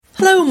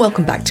Hello and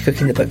welcome back to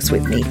Cooking the Books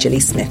with me, Gilly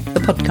Smith, the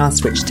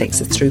podcast which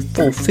takes us through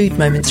 4 food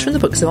moments from the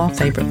books of our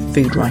favourite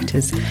food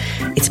writers.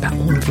 It's about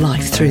all of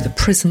life through the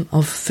prism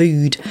of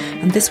food.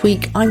 And this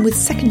week I'm with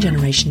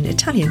second-generation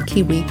Italian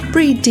Kiwi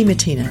Bri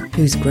DiMattina,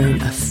 who's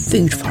grown a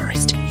food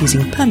forest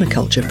using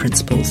permaculture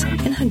principles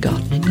in her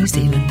garden in New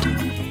Zealand.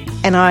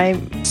 And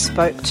I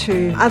spoke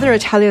to other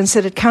Italians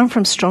that had come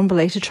from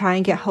Stromboli to try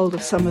and get hold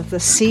of some of the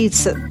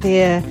seeds that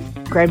their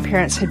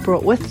grandparents had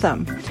brought with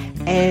them.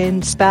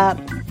 And about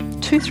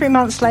 2-3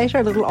 months later,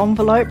 a little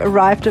envelope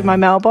arrived in my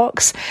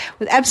mailbox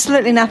with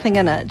absolutely nothing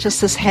in it, just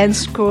this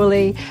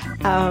hand-scrawly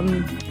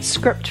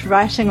script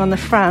writing on the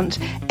front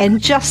and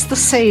just the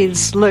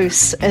seeds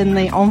loose in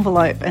the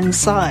envelope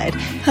inside.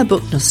 Her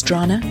book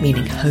Nostrana,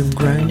 meaning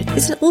homegrown,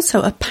 is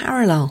also a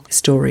parallel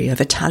story of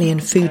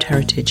Italian food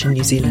heritage in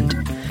New Zealand.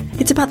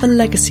 It's about the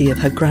legacy of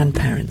her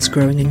grandparents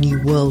growing a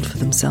new world for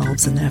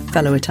themselves and their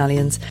fellow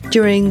Italians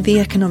during the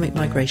economic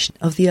migration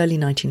of the early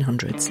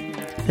 1900s.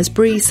 As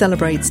Bri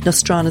celebrates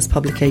Nostrana's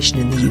publication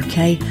in the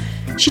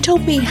UK, she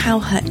told me how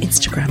her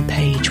Instagram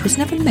page was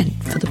never meant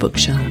for the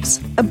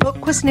bookshelves. A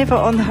book was never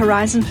on the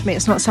horizon for me.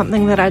 It's not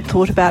something that I'd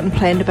thought about and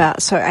planned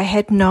about, so I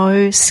had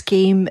no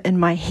scheme in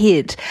my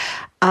head.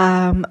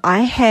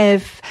 I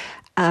have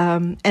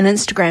an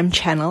Instagram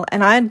channel,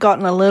 and I had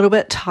gotten a little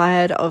bit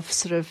tired of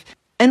sort of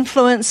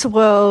influencer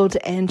world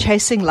and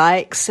chasing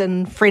likes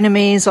and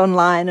frenemies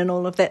online and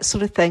all of that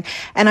sort of thing.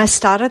 And I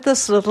started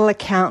this little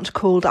account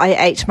called I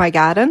Ate My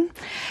Garden,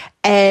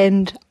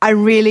 and I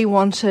really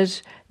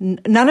wanted,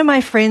 none of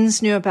my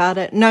friends knew about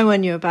it, no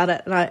one knew about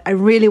it, and I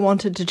really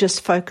wanted to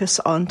just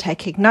focus on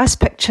taking nice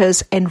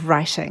pictures and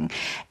writing,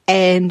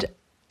 and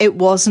it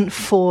wasn't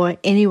for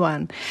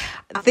anyone.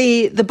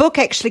 The book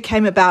actually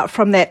came about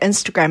from that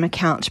Instagram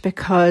account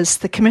because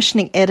the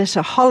commissioning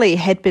editor, Holly,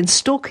 had been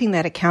stalking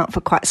that account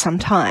for quite some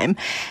time.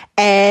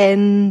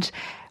 And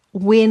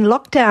when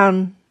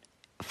lockdown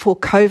for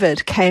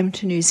COVID came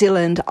to New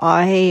Zealand,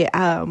 I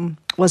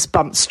was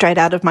bumped straight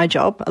out of my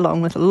job,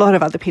 along with a lot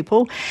of other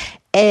people.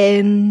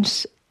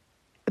 And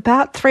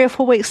about 3 or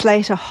 4 weeks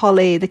later,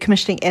 Holly, the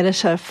commissioning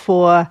editor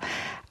for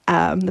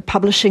the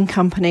publishing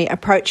company,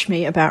 approached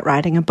me about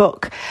writing a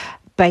book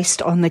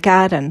based on the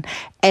garden.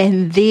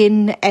 And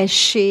then as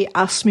she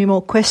asked me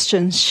more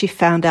questions, she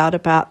found out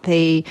about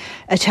the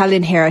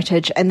Italian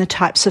heritage and the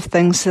types of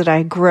things that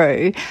I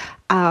grew.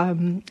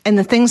 And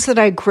the things that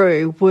I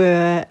grew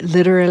were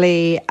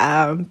literally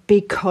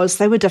because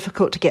they were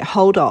difficult to get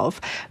hold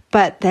of,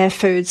 but they're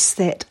foods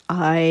that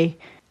I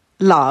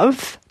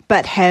love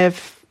but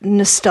have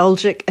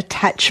nostalgic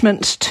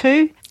attachment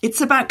to.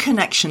 It's about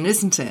connection,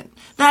 isn't it?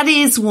 That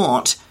is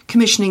what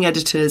commissioning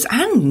editors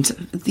and,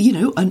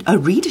 a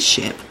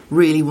readership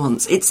really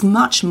wants. It's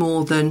much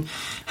more than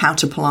how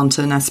to plant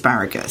an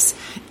asparagus.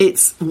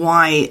 It's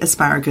why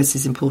asparagus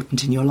is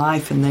important in your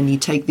life, and then you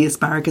take the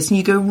asparagus and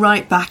you go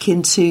right back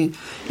into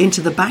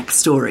the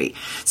backstory.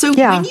 So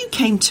when you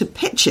came to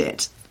pitch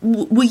it,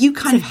 were you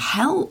kind of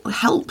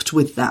helped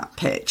with that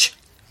pitch?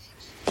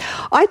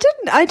 I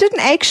didn't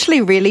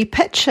actually really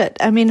pitch it.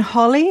 I mean,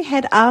 Holly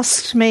had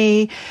asked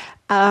me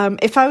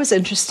if I was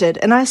interested,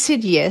 and I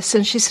said yes,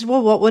 and she said,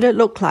 well, what would it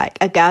look like?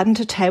 A garden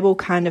to table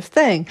kind of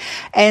thing.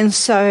 And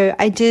so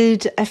I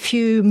did a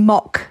few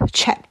mock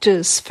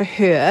chapters for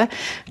her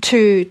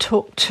to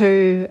talk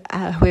to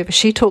whoever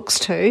she talks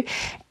to,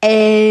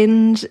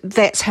 and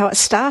that's how it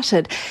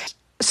started.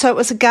 So it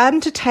was a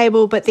garden to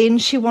table, but then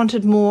she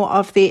wanted more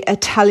of the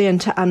Italian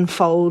to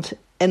unfold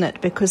in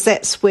it, because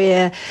that's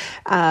where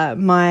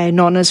my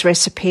nonna's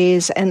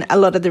recipes and a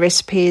lot of the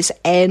recipes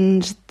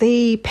and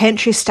the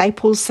pantry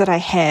staples that I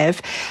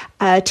have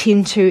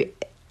tend to,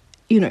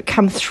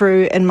 come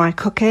through in my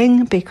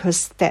cooking,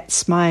 because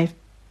that's my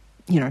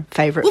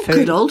favourite food.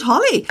 Good old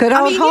Holly.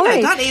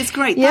 Holly. That is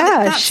great.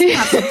 Yeah, that's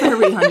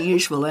very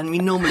unusual. And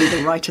normally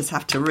the writers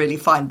have to really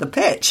find the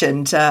pitch.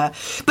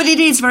 But it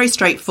is very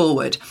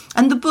straightforward.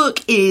 And the book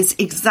is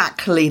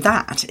exactly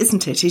that,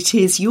 isn't it? It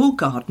is your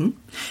garden,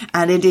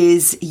 and it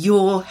is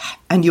your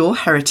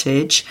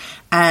heritage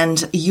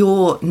and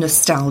your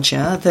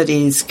nostalgia that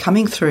is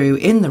coming through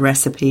in the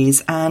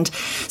recipes. And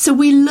so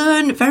we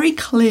learn very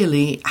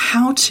clearly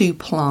how to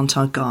plant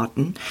our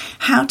garden,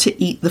 how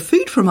to eat the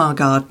food from our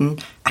garden,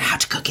 and how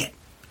to cook it.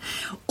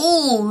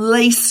 All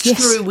laced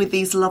through with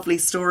these lovely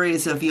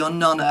stories of your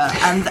nonna.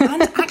 And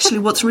actually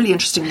what's really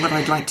interesting, what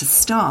I'd like to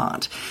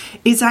start,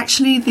 is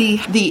actually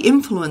the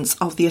influence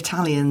of the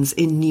Italians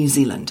in New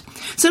Zealand.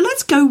 So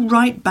let's go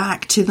right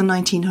back to the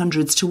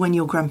 1900s, to when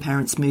your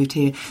grandparents moved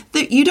here.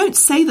 You don't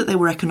say that they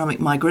were economic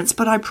migrants,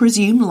 but I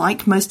presume,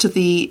 like most of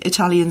the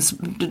Italians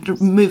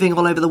moving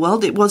all over the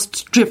world, it was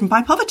driven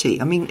by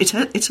poverty. I mean,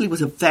 Italy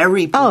was a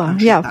very poor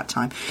country at that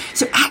time.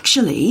 So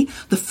actually,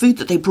 the food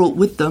that they brought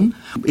with them,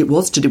 it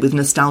was to do with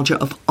nostalgia,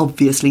 of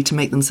obviously to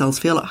make themselves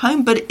feel at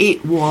home, but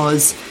it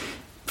was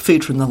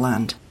food from the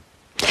land.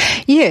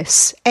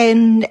 Yes,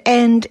 and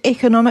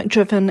economic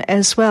driven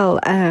as well.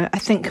 I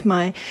think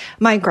my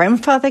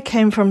grandfather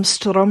came from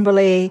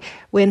Stromboli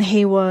when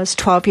he was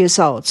 12 years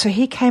old. So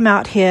he came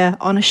out here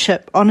on a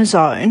ship on his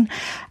own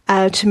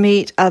to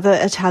meet other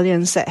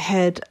Italians that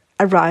had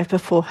arrived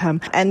before him.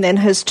 And then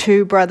his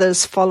two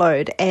brothers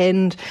followed,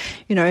 and,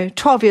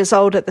 12 years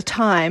old at the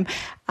time.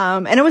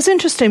 And it was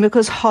interesting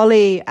because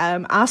Holly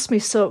asked me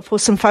for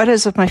some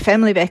photos of my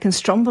family back in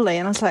Stromboli.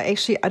 And I was like,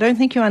 actually, I don't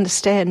think you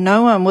understand.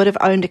 No one would have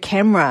owned a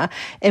camera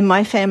in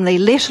my family,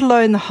 let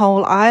alone the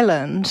whole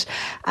island,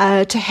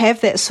 to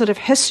have that sort of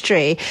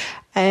history.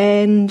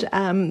 And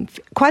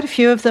quite a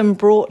few of them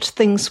brought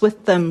things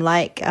with them,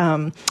 like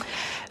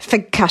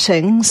fig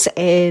cuttings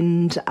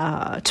and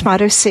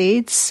tomato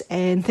seeds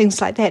and things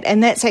like that.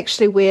 And that's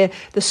actually where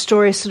the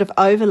story sort of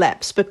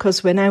overlaps,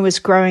 because when I was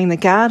growing the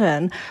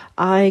garden,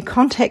 I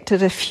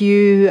contacted a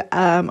few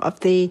of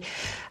the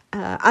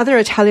other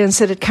Italians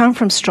that had come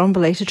from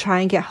Stromboli to try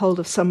and get hold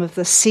of some of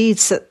the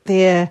seeds that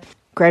their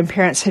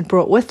grandparents had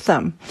brought with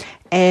them,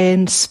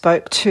 and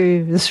spoke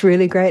to this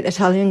really great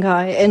Italian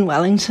guy in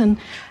Wellington.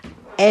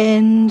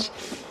 And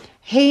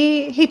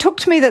he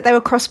talked to me that they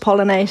were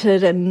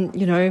cross-pollinated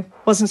and,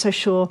 wasn't so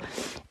sure.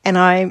 And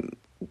I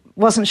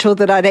wasn't sure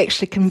that I'd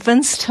actually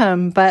convinced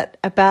him. But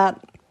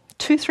about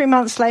 2-3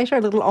 months later,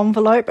 a little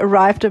envelope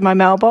arrived in my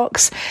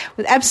mailbox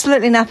with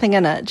absolutely nothing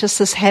in it, just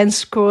this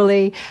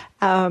hand-scrawly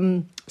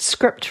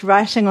script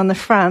writing on the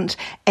front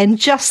and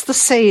just the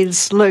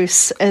seeds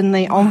loose in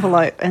the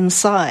envelope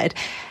inside.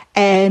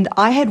 And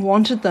I had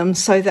wanted them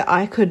so that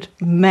I could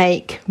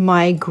make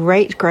my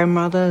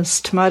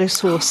great-grandmother's tomato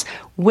sauce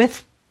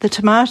with the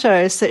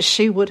tomatoes that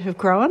she would have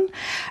grown.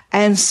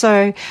 And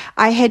so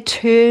I had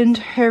turned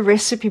her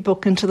recipe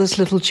book into this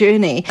little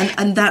journey.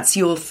 And that's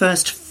your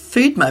first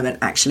food moment,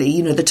 actually,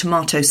 the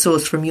tomato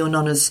sauce from your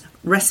Nonna's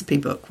recipe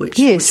book, which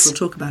we'll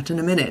talk about in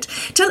a minute.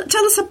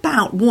 Tell us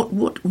about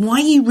why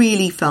you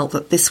really felt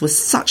that this was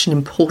such an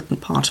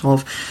important part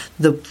of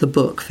the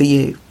book for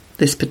you,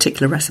 this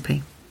particular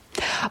recipe.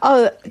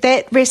 Oh,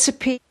 that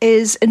recipe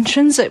is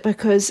intrinsic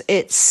because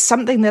it's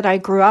something that I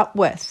grew up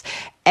with,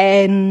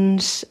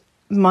 and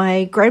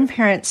my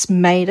grandparents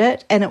made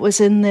it, and it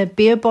was in the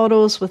beer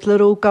bottles with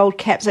little gold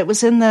caps. It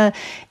was in the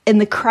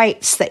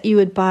crates that you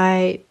would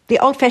buy, the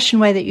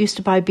old-fashioned way that you used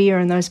to buy beer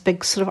in those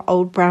big sort of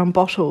old brown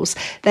bottles.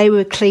 They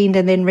were cleaned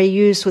and then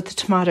reused with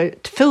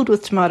filled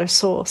with tomato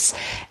sauce.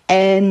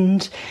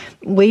 And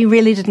we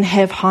really didn't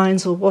have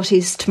Heinz or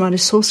Watty's tomato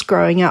sauce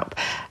growing up.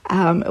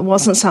 It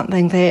wasn't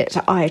something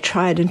that I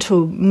tried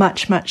until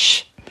much,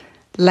 much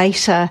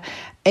later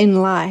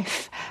in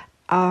life.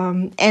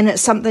 And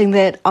it's something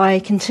that I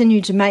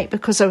continued to make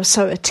because I was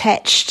so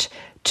attached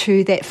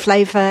to that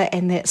flavour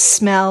and that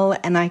smell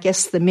and I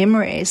guess the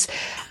memories.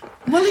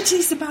 Well, it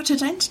is about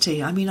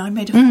identity. I mean, I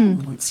made a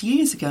film once,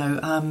 years ago,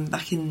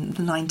 back in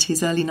the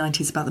 90s, early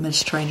 90s, about the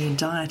Mediterranean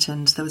diet,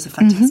 and there was a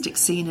fantastic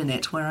scene in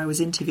it where I was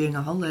interviewing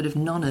a whole load of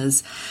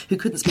nonnas who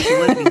couldn't speak a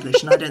word of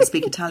English, and I don't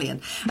speak Italian,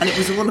 and it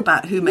was all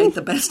about who made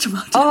the best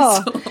tomato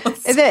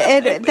sauce.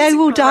 They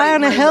will die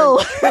on a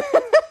hill.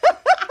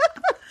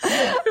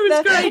 It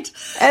was great.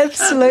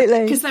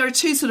 Absolutely. Because there are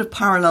two sort of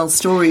parallel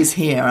stories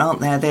here, aren't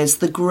there? There's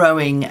the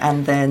growing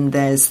and then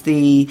there's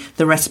the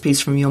recipes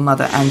from your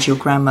mother and your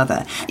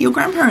grandmother. Your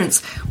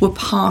grandparents were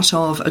part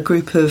of a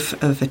group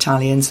of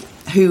Italians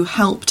who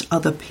helped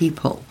other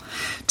people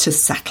to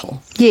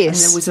settle.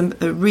 Yes. And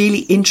there was a really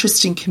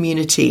interesting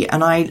community,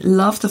 and I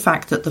love the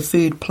fact that the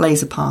food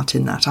plays a part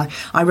in that.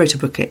 I wrote a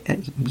book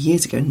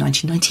years ago, in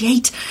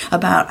 1998,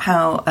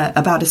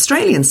 about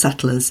Australian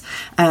settlers,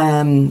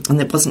 and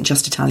it wasn't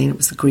just Italian, it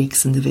was the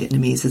Greeks and the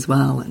Vietnamese as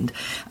well. And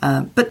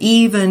but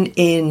even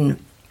in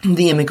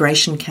the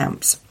immigration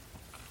camps,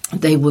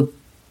 they were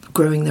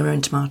growing their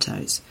own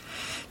tomatoes.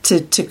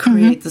 To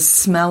create the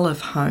smell of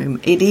home.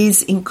 It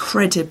is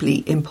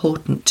incredibly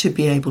important to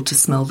be able to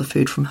smell the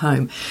food from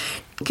home.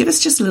 Give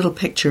us just a little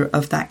picture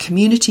of that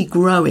community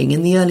growing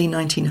in the early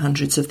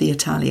 1900s of the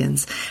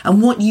Italians, and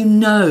what you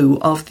know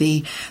of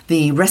the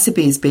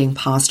recipes being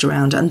passed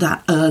around and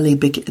that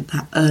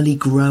early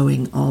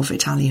growing of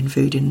Italian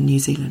food in New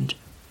Zealand.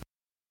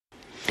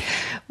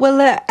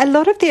 Well, a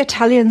lot of the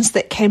Italians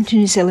that came to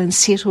New Zealand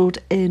settled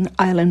in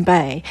Island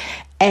Bay,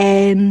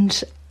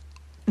 and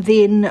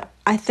then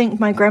I think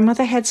my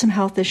grandmother had some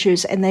health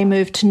issues and they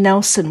moved to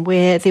Nelson,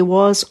 where there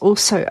was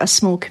also a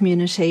small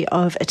community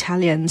of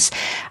Italians.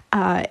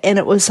 And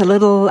it was a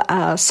little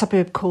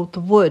suburb called The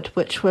Wood,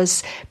 which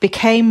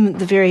became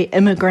the very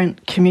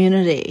immigrant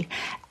community.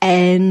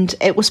 And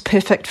it was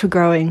perfect for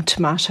growing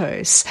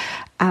tomatoes.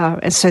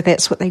 And so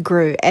that's what they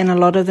grew. And a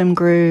lot of them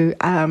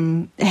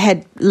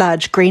had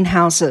large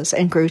greenhouses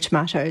and grew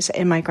tomatoes.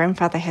 And my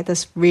grandfather had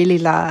this really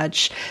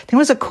large, I think it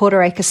was a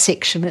 1/4 acre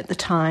section at the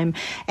time.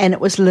 And it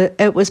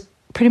was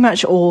pretty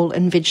much all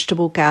in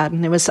vegetable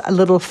garden. There was a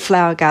little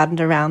flower garden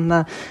around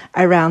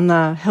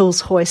the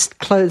Hills Hoist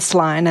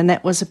clothesline, and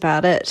that was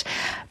about it.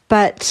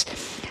 But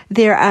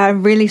there are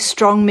really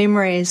strong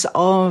memories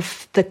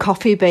of the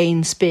coffee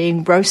beans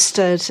being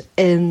roasted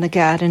in the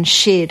garden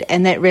shed,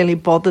 and that really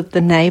bothered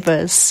the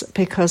neighbours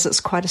because it's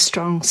quite a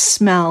strong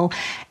smell,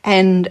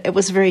 and it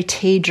was a very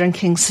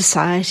tea-drinking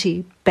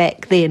society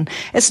back then.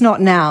 It's not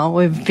now.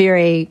 We're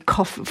very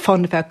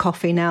fond of our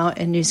coffee now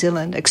in New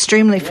Zealand,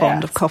 extremely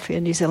fond of coffee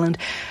in New Zealand.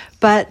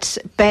 but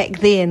back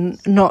then,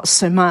 not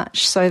so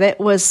much. So that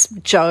was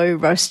Joe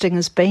roasting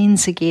his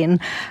beans again.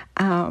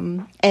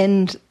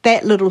 And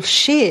that little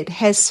shed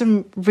has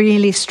some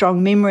really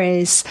strong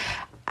memories.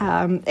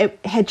 It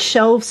had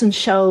shelves and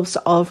shelves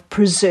of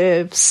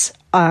preserves,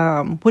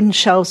 wooden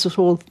shelves with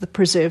all the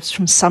preserves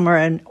from summer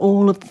and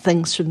all of the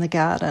things from the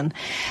garden.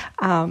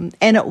 And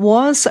it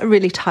was a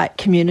really tight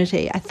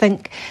community. I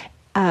think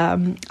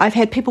I've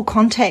had people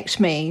contact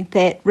me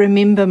that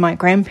remember my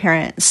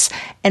grandparents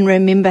and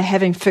remember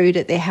having food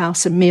at their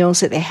house and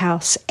meals at their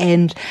house.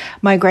 And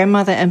my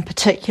grandmother in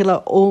particular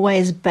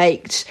always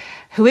baked.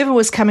 Whoever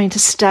was coming to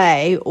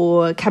stay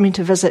or coming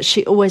to visit,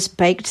 she always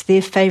baked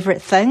their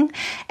favourite thing.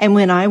 And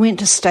when I went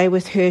to stay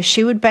with her,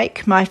 she would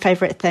bake my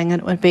favourite thing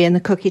and it would be in the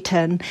cookie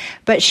tin.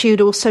 But she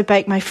would also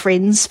bake my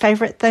friends'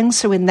 favourite thing.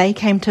 So when they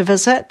came to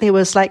visit, there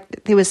was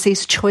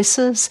these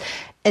choices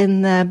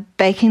in the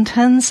baking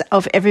tins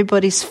of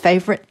everybody's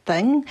favourite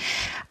thing.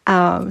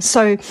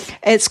 So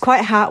it's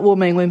quite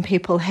heartwarming when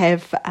people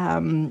have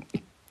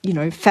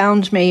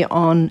found me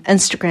on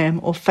Instagram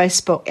or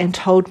Facebook and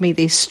told me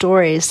these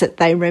stories that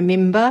they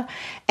remember,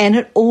 and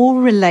it all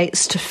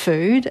relates to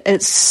food.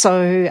 It's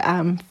so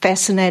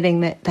fascinating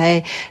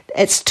that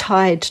it's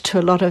tied to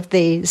a lot of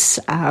these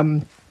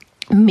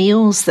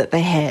meals that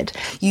they had.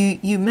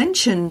 You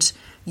mentioned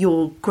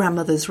your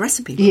grandmother's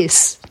recipe book.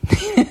 Yes.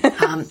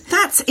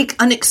 That's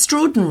an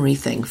extraordinary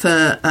thing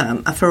for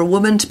a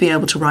woman to be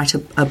able to write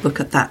a book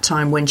at that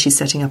time when she's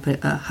setting up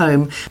a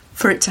home,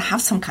 for it to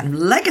have some kind of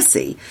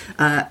legacy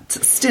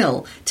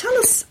still. Tell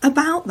us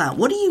about that.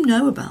 What do you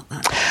know about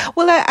that?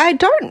 Well, I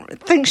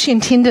don't think she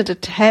intended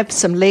it to have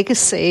some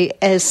legacy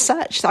as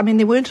such. I mean,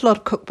 there weren't a lot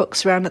of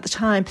cookbooks around at the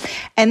time.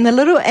 And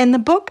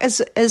the book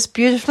is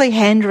beautifully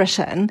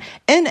handwritten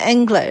in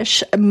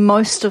English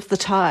most of the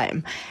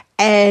time.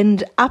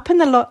 And up in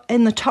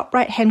the top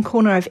right-hand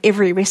corner of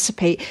every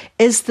recipe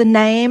is the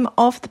name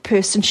of the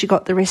person she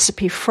got the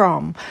recipe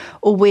from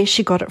or where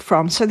she got it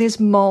from. So there's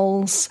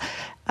Mole's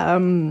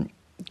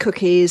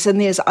cookies,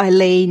 and there's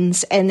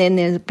Eileen's, and then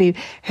there'll be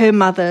her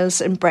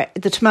mother's, and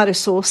the tomato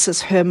sauce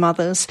is her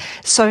mother's.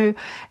 So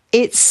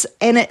it's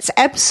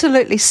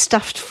absolutely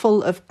stuffed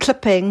full of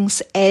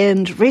clippings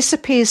and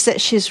recipes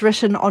that she's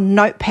written on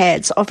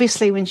notepads.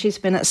 Obviously, when she's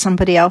been at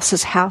somebody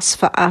else's house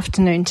for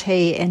afternoon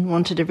tea and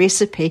wanted a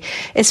recipe,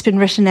 it's been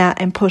written out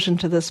and put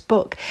into this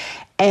book.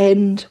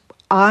 And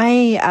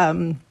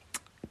I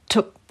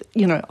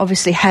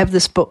obviously have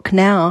this book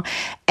now,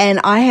 and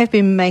I have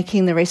been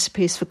making the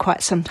recipes for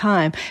quite some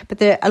time,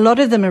 but a lot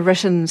of them are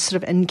written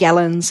sort of in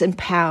gallons and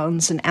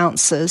pounds and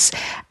ounces.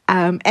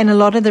 And a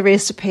lot of the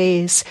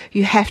recipes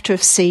you have to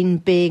have seen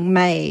being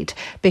made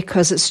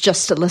because it's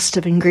just a list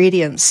of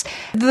ingredients.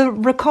 The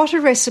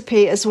ricotta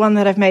recipe is one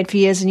that I've made for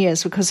years and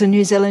years, because in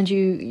New Zealand,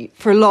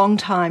 for a long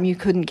time, you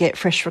couldn't get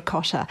fresh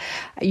ricotta.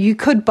 You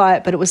could buy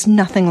it, but it was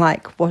nothing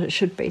like what it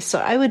should be. So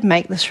I would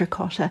make this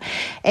ricotta.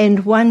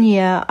 And one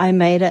year I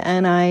made it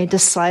and I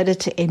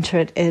decided to enter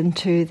it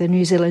into the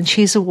New Zealand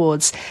Cheese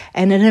Awards,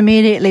 and it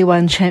immediately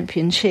won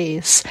Champion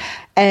Cheese.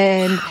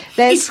 And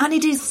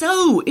it is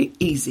so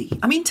easy.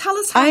 I mean, tell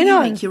us how you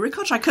make your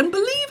ricotta. I couldn't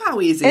believe how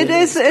easy it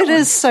is. It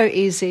is so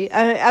easy.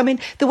 I mean,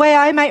 the way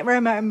I make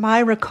my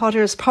ricotta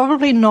is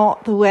probably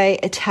not the way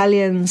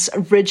Italians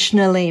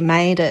originally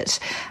made it.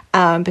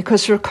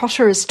 Because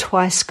ricotta is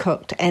twice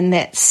cooked, and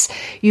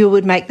you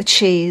would make the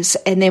cheese,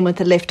 and then with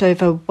the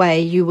leftover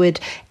whey you would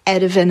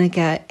add a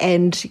vinegar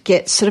and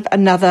get sort of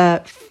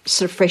another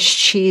sort of fresh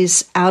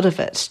cheese out of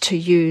it to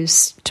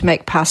use to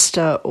make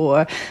pasta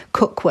or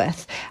cook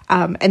with,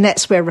 and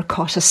that's where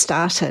ricotta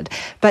started.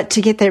 But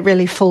to get that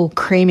really full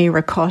creamy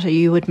ricotta,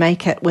 you would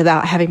make it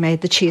without having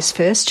made the cheese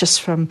first,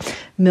 just from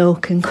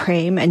milk and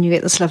cream, and you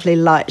get this lovely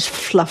light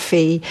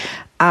fluffy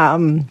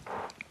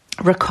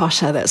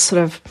ricotta that's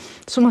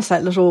it's almost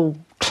like little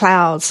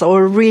clouds,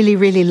 or a really,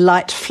 really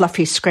light,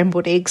 fluffy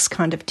scrambled eggs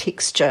kind of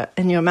texture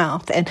in your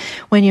mouth. And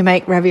when you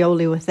make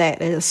ravioli with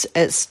that,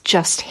 it's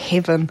just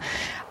heaven.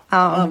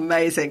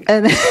 Amazing.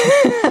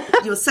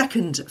 Your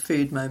second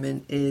food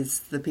moment is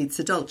the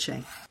pizza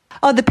dolce.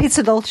 Oh, the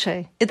pizza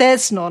dolce.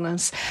 That's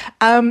Nonna's.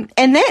 And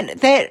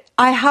that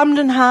I hummed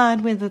and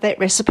hawed whether that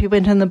recipe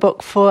went in the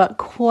book for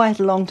quite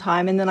a long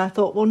time. And then I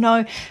thought, well,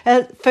 no,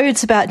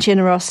 food's about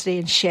generosity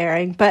and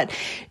sharing. But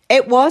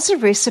it was a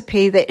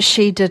recipe that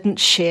she didn't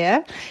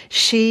share.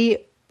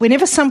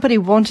 Whenever somebody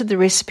wanted the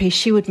recipe,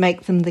 she would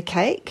make them the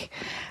cake.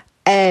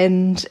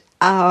 And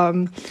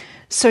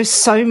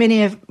so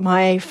many of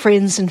my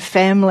friends and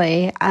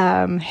family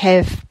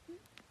have,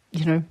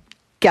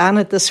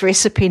 garnered this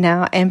recipe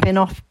now and been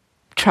off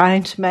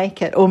trying to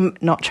make it, or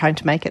not trying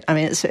to make it. I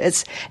mean,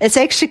 it's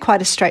actually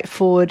quite a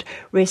straightforward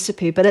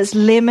recipe, but it's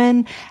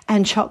lemon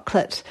and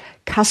chocolate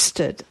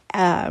custard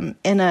in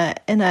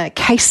a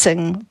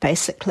casing,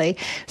 basically.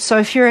 So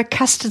if you're a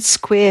custard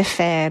square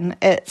fan,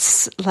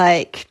 it's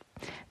like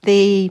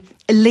the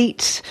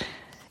elite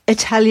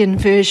Italian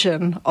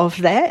version of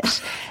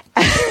that.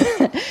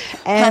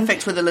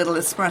 Perfect with a little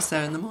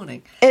espresso in the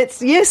morning.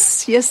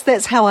 Yes,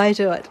 that's how I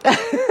do it.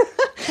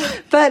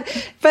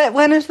 But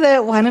one of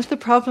the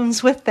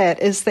problems with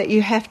that is that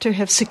you have to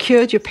have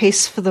secured your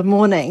piece for the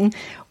morning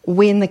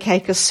when the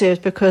cake is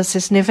served, because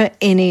there's never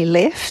any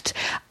left.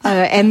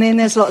 And then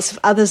there's lots of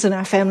others in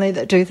our family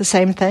that do the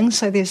same thing.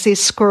 So there's these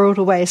squirreled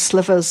away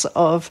slivers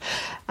of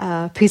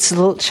pizza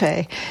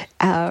dulce.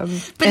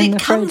 But it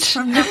comes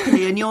from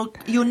Napoli, and your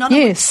nonna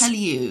would tell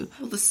you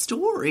all the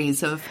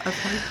stories of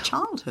her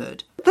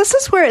childhood. This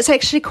is where it's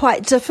actually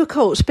quite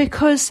difficult,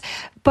 because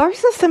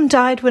both of them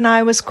died when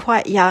I was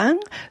quite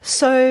young.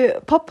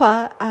 So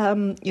Papa,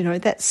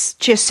 that's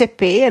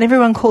Giuseppe, and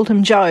everyone called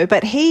him Joe,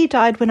 but he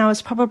died when I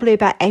was probably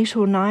about 8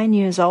 or 9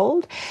 years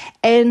old.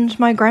 And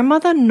my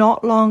grandmother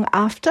not long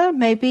after,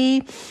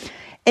 maybe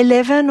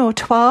 11 or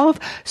 12.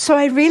 So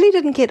I really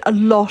didn't get a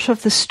lot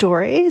of the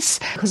stories,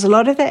 because a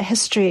lot of that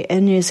history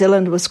in New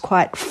Zealand was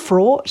quite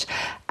fraught.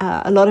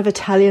 A lot of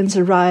Italians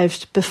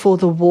arrived before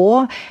the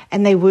war,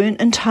 and they weren't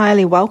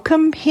entirely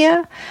welcome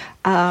here.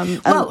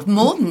 Well,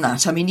 more than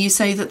that. I mean, you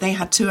say that they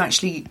had to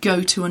actually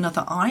go to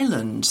another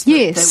island.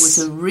 Yes. There was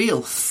a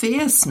real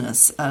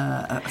fierceness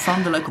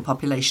from the local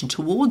population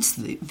towards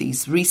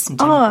these recent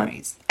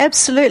immigrants.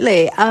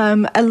 Absolutely.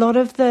 A lot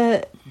of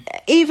the...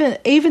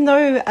 Even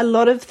though a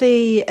lot of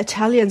the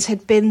Italians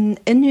had been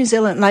in New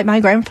Zealand, like my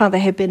grandfather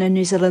had been in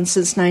New Zealand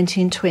since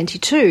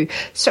 1922,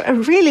 so a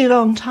really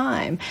long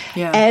time.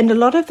 Yeah. And a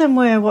lot of them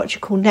were what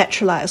you call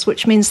naturalised,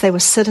 which means they were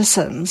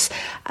citizens.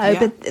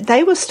 But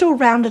they were still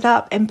rounded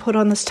up and put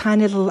on this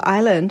tiny little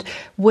island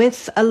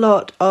with a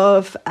lot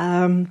of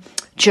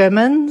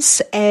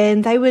Germans,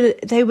 and they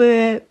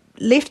were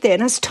left there.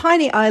 And it's a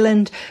tiny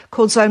island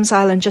called Zomes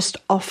Island just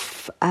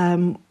off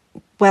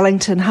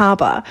Wellington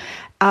Harbour.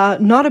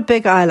 Not a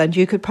big island.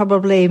 You could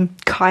probably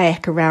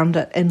kayak around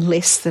it in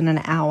less than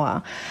an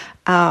hour.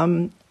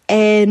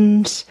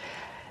 And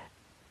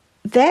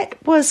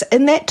that was,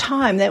 in that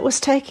time, that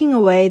was taking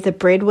away the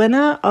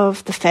breadwinner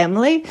of the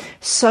family.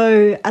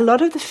 So a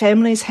lot of the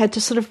families had to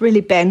sort of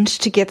really band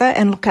together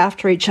and look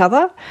after each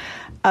other.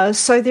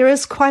 So there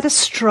is quite a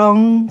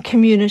strong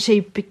community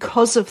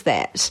because of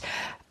that.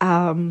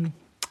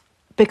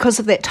 Because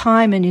of that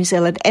time in New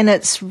Zealand, and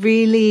it's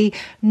really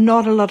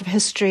not a lot of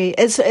history.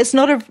 It's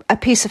not a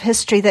piece of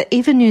history that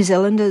even New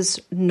Zealanders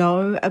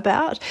know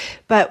about,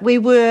 but we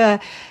were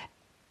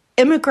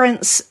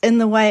immigrants in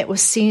the way it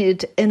was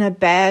said, in a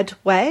bad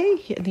way,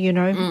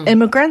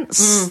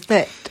 immigrants.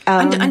 That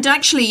and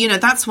actually,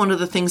 that's one of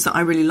the things that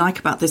I really like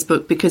about this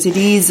book, because it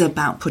is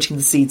about putting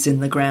the seeds in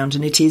the ground,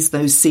 and it is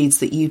those seeds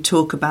that you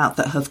talk about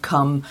that have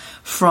come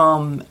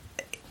from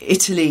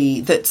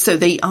Italy, so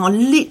they are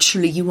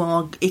literally, you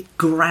are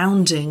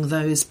grounding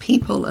those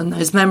people and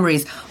those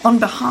memories on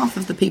behalf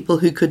of the people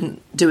who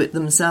couldn't do it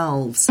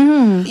themselves.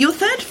 Your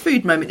third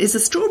food moment is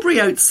a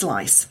strawberry oat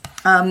slice.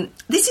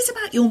 This is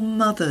about your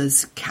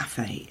mother's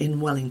cafe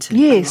in Wellington.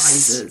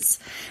 Yes.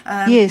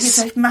 It's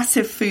a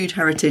massive food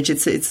heritage.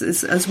 It's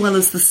as well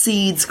as the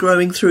seeds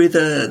growing through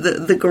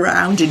the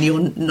ground in your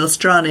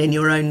Nostrana, in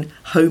your own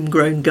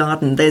homegrown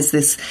garden. There's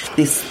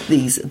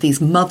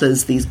these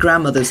mothers, these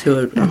grandmothers who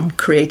are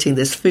creating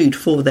this food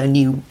for their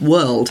new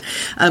world.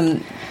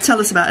 Tell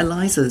us about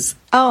Eliza's.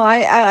 Oh,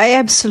 I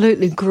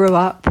absolutely grew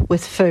up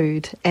with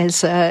food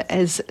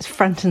as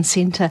front and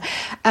centre.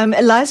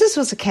 Eliza's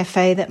was a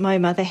cafe that my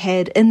mother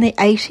had in the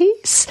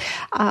 80s,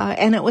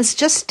 and it was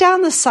just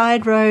down the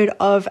side road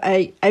of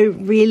a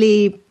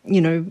really,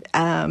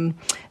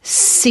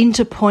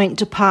 centre point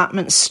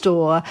department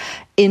store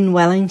in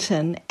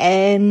Wellington,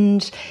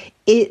 and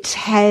it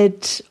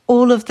had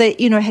all of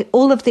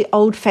the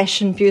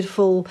old-fashioned,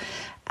 beautiful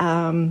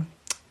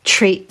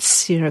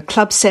treats,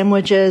 club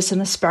sandwiches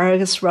and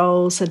asparagus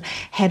rolls, and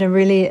had a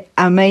really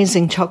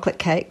amazing chocolate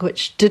cake,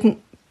 which didn't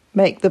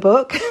make the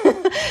book,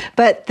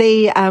 but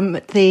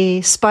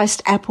the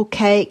spiced apple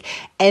cake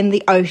and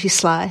the oaty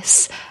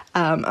slice,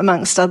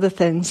 amongst other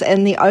things.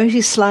 And the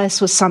oaty slice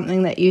was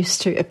something that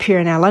used to appear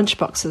in our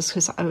lunchboxes,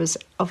 because I was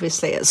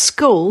obviously at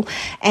school,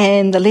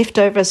 and the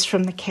leftovers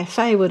from the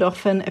cafe would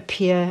often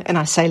appear, and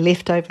I say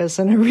leftovers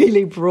in a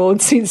really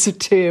broad sense of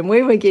term.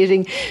 We were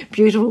getting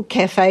beautiful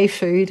cafe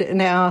food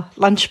in our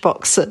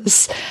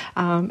lunchboxes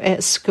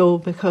at school,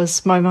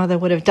 because my mother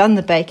would have done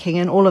the baking,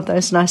 and all of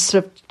those nice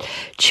sort of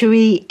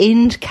chewy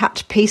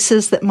end-cut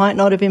pieces that might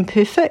not have been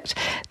perfect,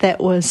 that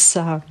was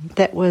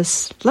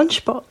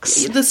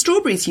lunchbox. The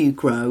strawberries you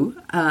grow,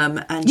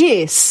 and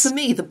yes, for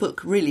me the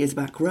book really is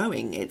about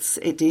growing. It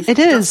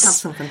does have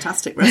some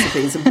fantastic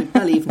recipes, and we've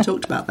barely even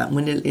talked about that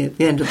when we're at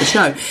the end of the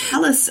show.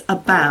 Tell us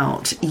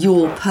about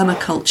your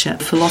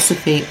permaculture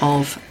philosophy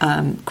of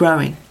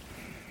growing.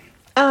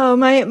 Oh,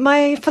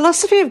 my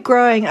philosophy of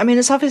growing,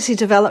 it's obviously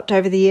developed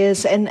over the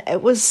years, and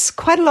it was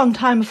quite a long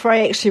time before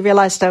I actually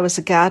realised I was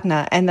a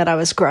gardener and that I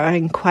was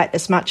growing quite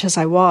as much as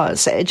I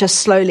was. It just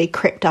slowly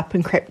crept up,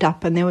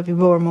 and there would be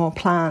more and more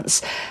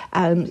plants.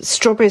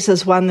 Strawberries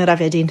is one that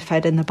I've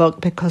identified in the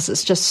book because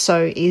it's just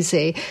so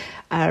easy.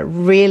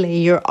 Really,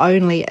 your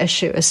only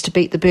issue is to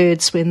beat the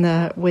birds when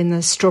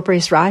the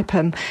strawberries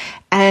ripen.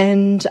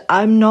 And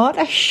I'm not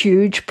a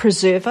huge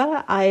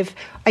preserver. I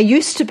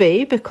used to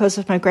be because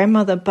of my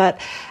grandmother,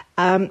 but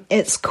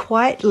It's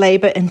quite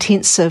labour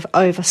intensive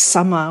over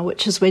summer,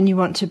 which is when you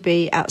want to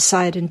be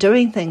outside and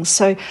doing things.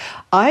 So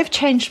I've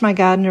changed my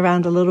garden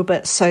around a little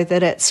bit so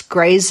that it's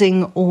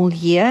grazing all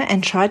year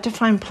and tried to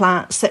find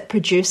plants that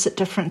produce at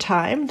different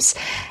times.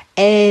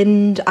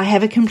 And I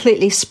have a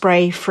completely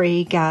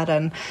spray-free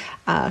garden.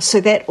 So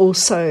that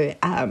also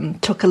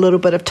took a little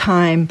bit of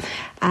time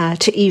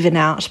to even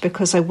out,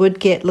 because I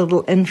would get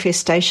little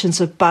infestations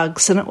of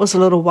bugs, and it was a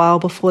little while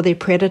before their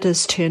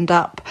predators turned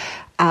up.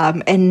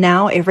 And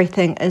now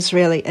everything is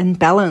really in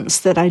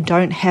balance, that I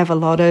don't have a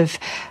lot of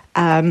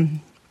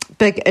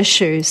big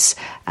issues.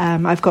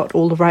 I've got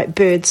all the right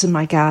birds in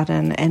my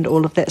garden and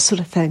all of that sort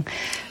of thing.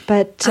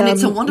 But, and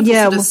it's a wonderful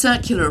sort of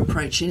circular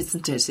approach,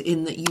 isn't it,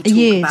 in that you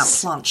talk about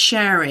plant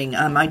sharing.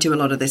 I do a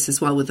lot of this as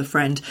well with a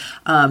friend.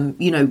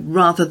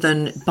 Rather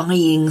than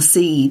buying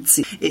seeds,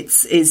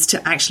 is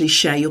to actually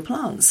share your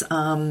plants.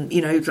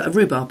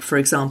 Rhubarb, for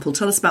example.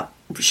 Tell us about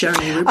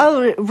sharing your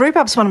rhubarb. Oh,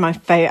 rhubarb's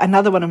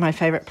another one of my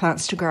favourite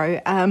plants to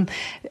grow.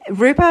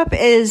 Rhubarb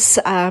is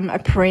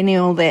a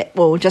perennial that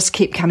will just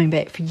keep coming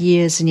back for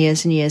years and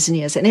years and years and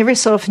years. And every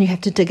so often you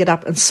have to dig it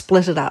up and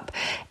split it up.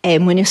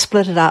 And when you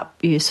split it up,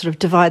 you sort of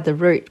divide the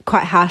root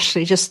quite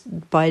harshly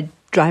just by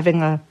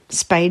driving a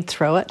spade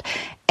through it.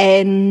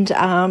 And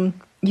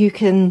you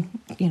can,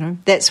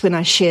 that's when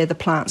I share the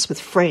plants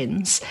with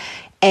friends.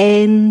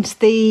 And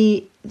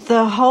the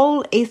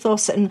whole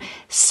ethos and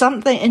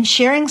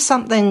sharing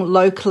something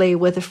locally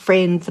with a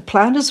friend, the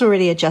plant is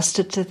already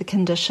adjusted to the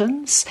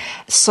conditions,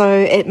 so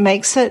it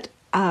makes it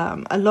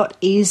a lot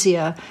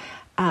easier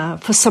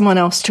for someone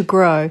else to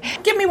grow.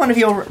 Give me one of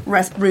your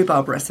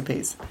rhubarb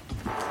recipes.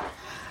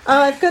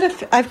 I've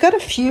got a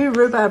few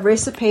rhubarb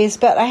recipes,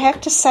 but I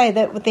have to say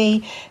that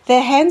the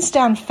hands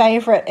down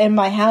favourite in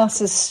my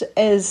house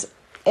is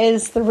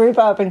the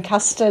rhubarb and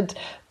custard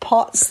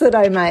pots that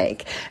I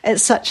make.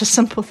 It's such a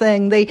simple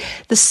thing.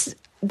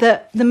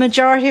 The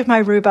majority of my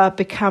rhubarb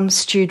becomes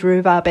stewed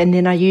rhubarb, and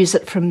then I use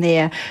it from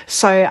there.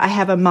 So I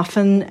have a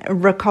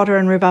ricotta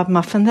and rhubarb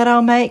muffin that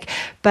I'll make,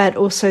 but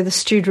also the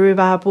stewed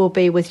rhubarb will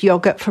be with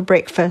yogurt for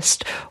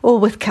breakfast or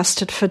with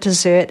custard for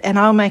dessert. And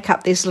I'll make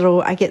up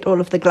I get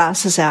all of the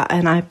glasses out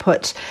and I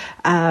put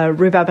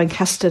rhubarb and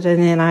custard,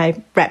 and then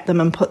I wrap them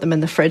and put them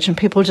in the fridge, and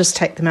people just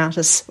take them out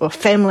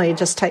family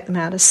just take them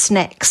out as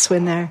snacks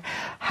when they're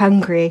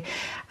hungry.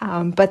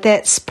 But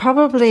that's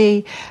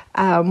probably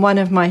one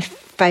of my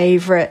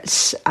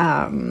favourite,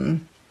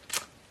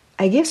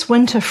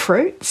 winter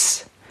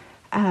fruits,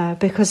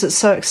 because it's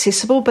so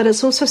accessible, but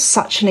it's also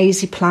such an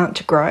easy plant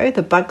to grow.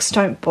 The bugs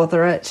don't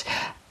bother it,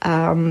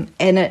 and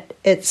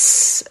it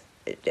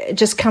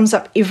just comes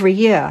up every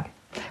year,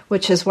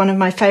 which is one of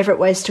my favourite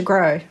ways to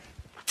grow.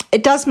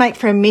 It does make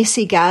for a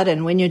messy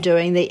garden when you're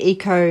doing the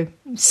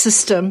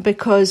ecosystem,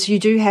 because you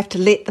do have to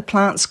let the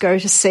plants go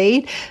to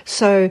seed.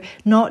 So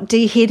not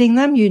deheading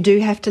them, you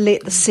do have to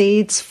let the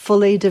seeds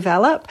fully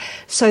develop.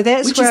 So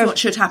which is what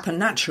should happen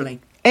naturally.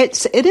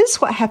 It is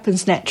what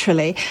happens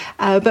naturally,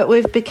 but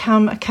we've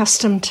become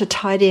accustomed to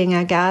tidying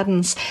our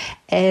gardens,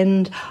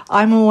 and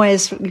I'm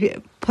always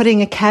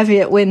putting a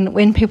caveat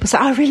when people say,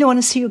 I really want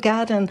to see your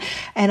garden,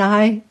 and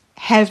I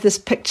have this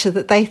picture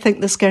that they think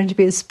there's going to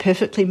be this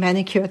perfectly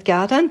manicured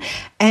garden,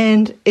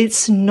 and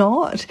it's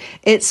not.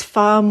 It's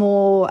far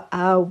more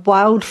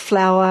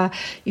wildflower,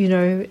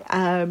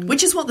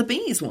 which is what the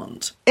bees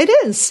want. It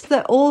is.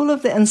 All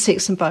of the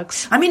insects and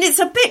bugs. I mean, it's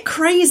a bit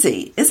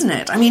crazy, isn't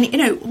it? I mean,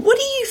 what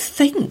do you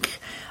think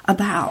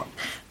about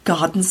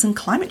gardens and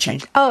climate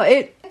change? Oh,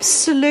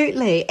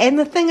 absolutely. And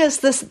the thing is,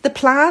 the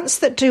plants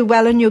that do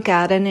well in your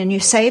garden, and you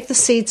save the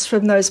seeds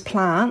from those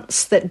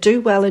plants that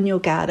do well in your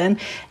garden,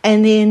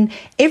 and then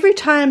every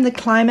time the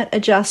climate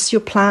adjusts,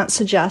 your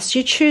plants adjust,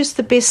 you choose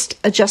the best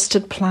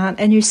adjusted plant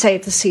and you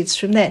save the seeds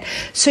from that.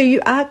 So you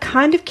are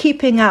kind of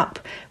keeping up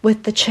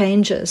with the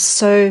changes.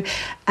 So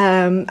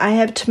I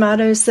have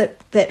tomatoes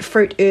that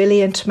fruit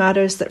early and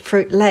tomatoes that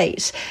fruit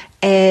late.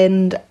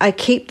 And I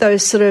keep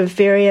those sort of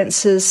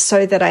variances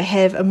so that I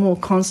have a more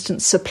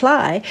constant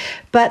supply.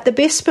 But the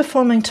best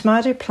performing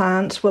tomato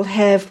plant will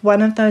have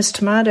one of those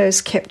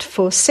tomatoes kept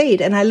for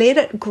seed. And I let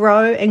it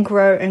grow and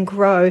grow and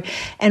grow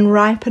and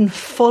ripen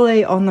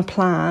fully on the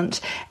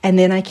plant. And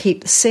then I keep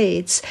the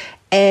seeds.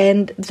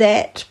 And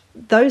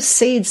those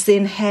seeds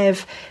then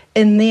have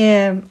in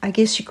their, I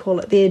guess you call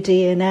it their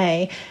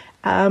DNA,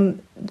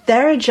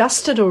 they're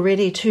adjusted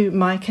already to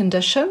my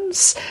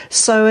conditions,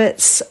 so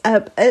it's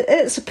a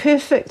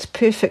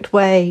perfect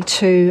way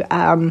to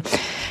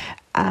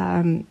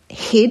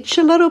hedge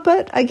a little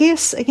bit, I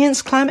guess,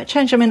 against climate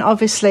change. I mean,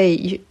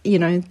 obviously,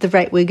 the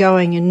rate we're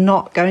going, you're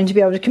not going to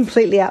be able to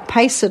completely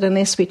outpace it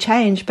unless we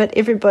change. But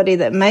everybody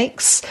that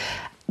makes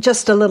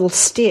just a little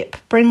step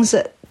brings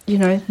it,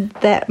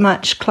 that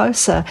much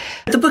closer.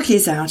 The book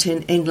is out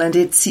in England.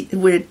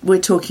 We're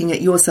talking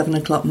at your 7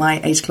 o'clock, my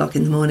 8 o'clock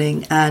in the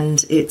morning,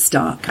 and it's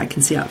dark. I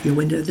can see out your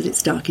window that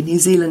it's dark in New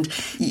Zealand.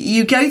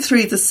 You go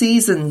through the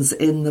seasons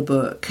in the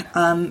book,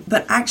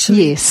 but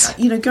actually, yes,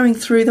 going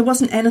through, there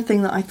wasn't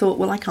anything that I thought,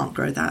 well, I can't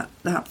grow that.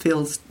 That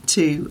feels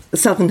too the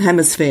Southern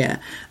Hemisphere.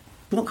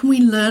 What can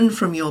we learn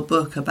from your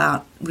book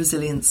about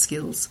resilience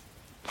skills?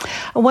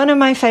 One of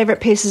my favourite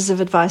pieces of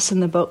advice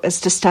in the book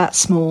is to start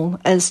small,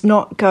 is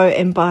not go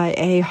and buy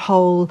a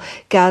whole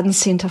garden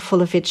centre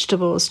full of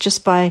vegetables.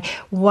 Just buy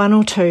one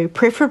or two,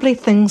 preferably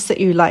things that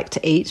you like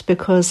to eat,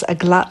 because a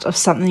glut of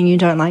something you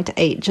don't like to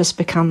eat just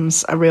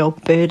becomes a real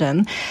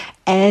burden.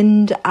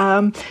 And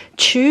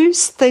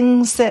choose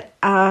things that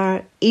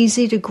are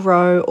easy to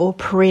grow or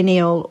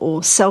perennial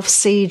or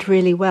self-seed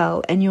really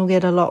well, and you'll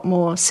get a lot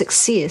more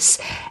success.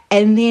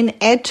 And then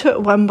add to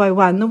it one by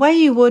one, the way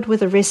you would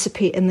with a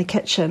recipe in the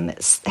kitchen.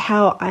 It's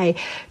how I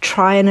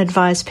try and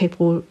advise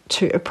people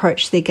to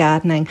approach their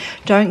gardening.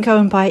 Don't go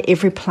and buy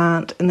every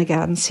plant in the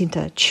garden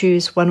centre.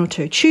 Choose one or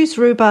two. Choose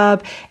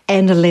rhubarb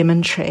and a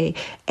lemon tree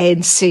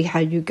and see how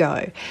you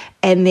go.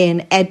 And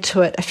then add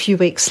to it a few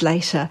weeks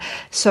later.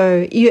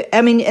 So,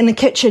 in the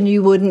kitchen,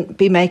 you wouldn't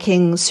be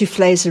making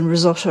soufflés and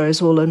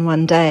risottos all in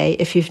one day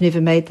if you've never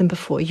made them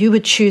before. You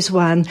would choose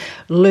one,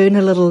 learn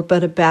a little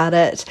bit about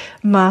it,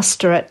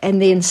 master it,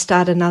 and then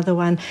start another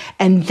one.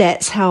 And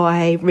that's how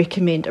I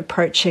recommend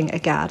approaching a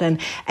garden.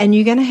 And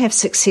you're going to have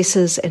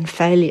successes and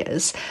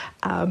failures.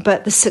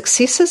 But the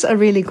successes are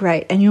really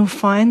great, and you'll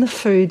find the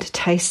food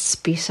tastes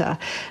better.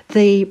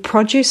 The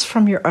produce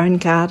from your own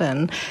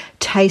garden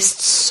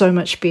tastes so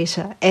much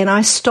better. And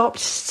I stopped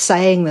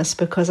saying this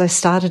because I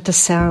started to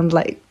sound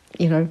like,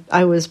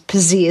 I was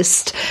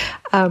possessed.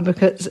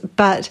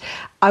 But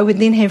I would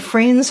then have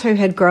friends who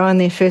had grown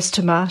their first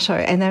tomato,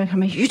 and they would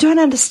come in, "You don't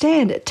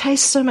understand, it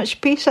tastes so much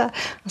better."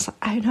 I was like,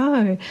 I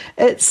know,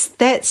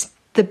 that's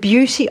the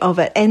beauty of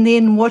it. And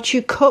then what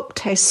you cook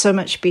tastes so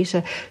much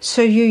better.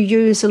 So you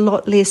use a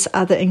lot less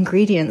other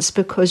ingredients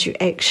because you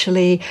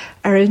actually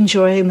are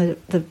enjoying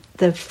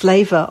the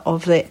flavour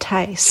of that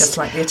taste. Just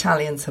like the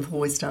Italians have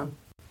always done.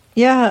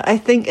 Yeah, I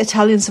think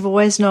Italians have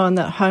always known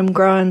that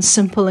homegrown,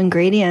 simple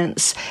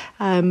ingredients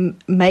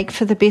make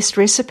for the best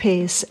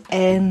recipes,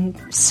 and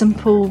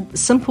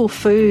simple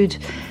food,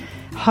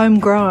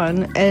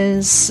 homegrown,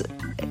 is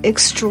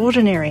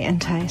extraordinary in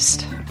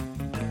taste.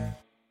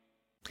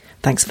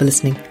 Thanks for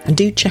listening, and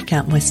do check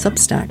out my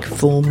Substack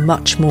for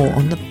much more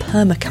on the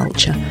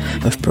permaculture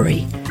of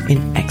Brie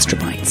in extra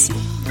bites.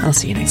 I'll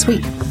see you next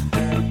week.